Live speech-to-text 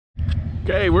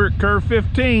Okay, we're at curve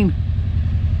 15,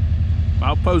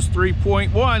 outpost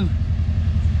 3.1,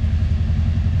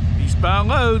 eastbound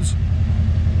loads.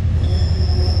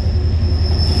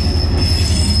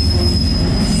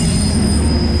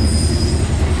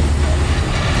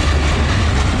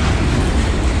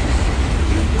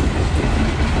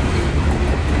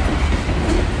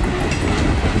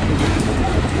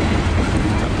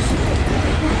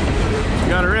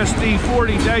 Got our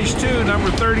SD40-2 number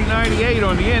 3098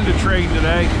 on the end of train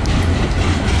today.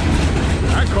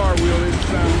 That car wheel didn't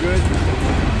sound good.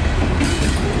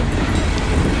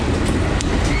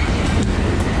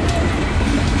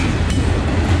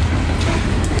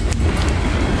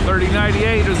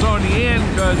 .3098 is on the end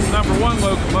because number 1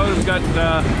 locomotive got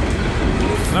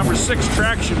number 6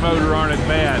 traction motor on it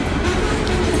bad.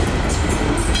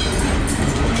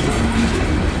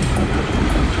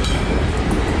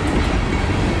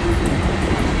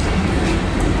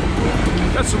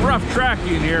 Got some rough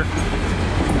tracking in here.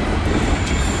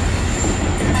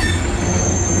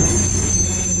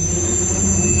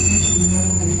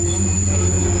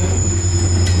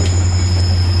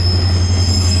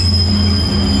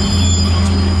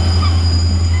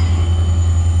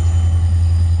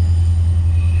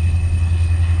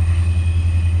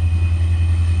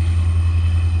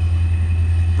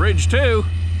 Bridge 2.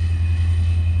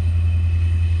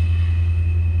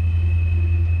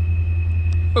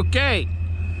 Okay.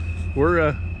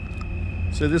 We're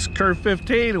so this is curve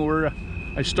 15, and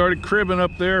I started cribbing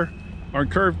up there on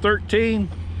curve 13,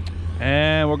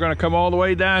 and we're going to come all the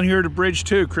way down here to bridge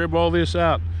 2, crib all this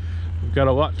out. We've got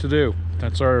a lot to do.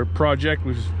 That's our project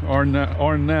we are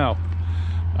now.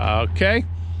 Okay,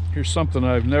 here's something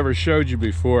I've never showed you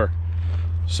before.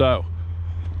 So,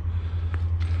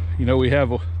 you know, we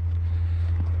have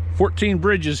 14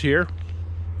 bridges here,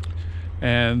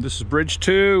 and this is bridge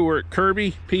 2. We're at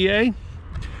Kirby, PA.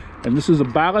 And this is a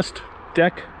ballast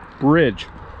deck bridge.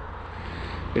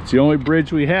 It's the only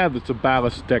bridge we have that's a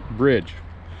ballast deck bridge.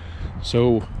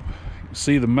 So you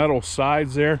see the metal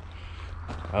sides there.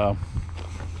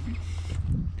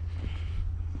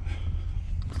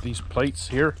 These plates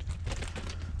here,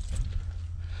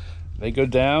 they go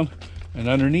down, and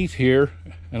underneath here,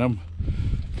 and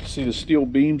you see the steel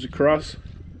beams across.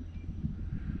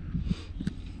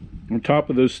 On top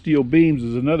of those steel beams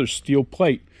is another steel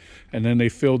plate. And then they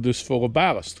filled this full of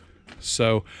ballast.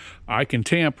 So I can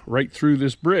tamp right through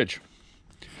this bridge.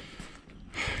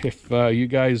 If you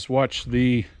guys watch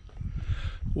the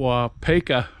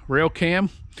Wapaka rail cam,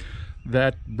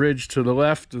 that bridge to the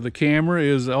left of the camera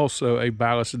is also a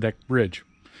ballast deck bridge.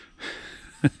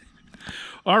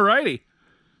 Alrighty.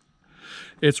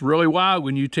 It's really wild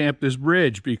when you tamp this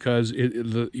bridge because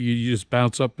you just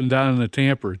bounce up and down in the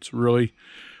tamper. It's really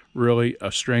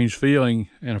a strange feeling.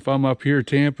 And if I'm up here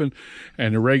tamping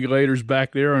and the regulator's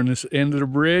back there on this end of the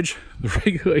bridge, the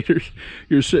regulators,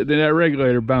 you're sitting in that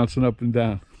regulator bouncing up and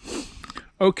down.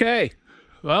 Okay,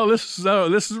 well, this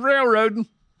is railroading.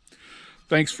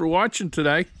 Thanks for watching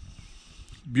today.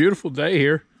 Beautiful day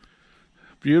here,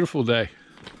 beautiful day.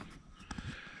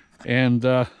 And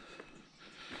they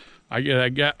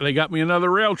got me another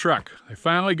rail truck. They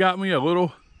finally got me a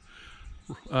little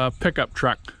pickup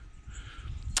truck.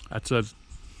 That's a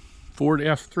Ford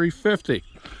F-350.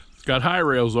 It's got high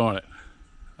rails on it.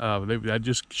 That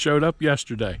just showed up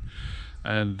yesterday.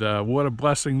 And what a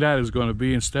blessing that is going to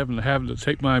be. Instead of having to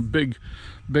take my big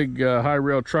high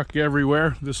rail truck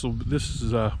everywhere, this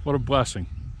is what a blessing.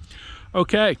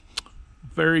 Okay,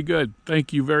 very good.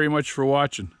 Thank you very much for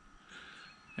watching.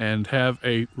 And have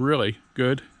a really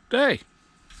good day.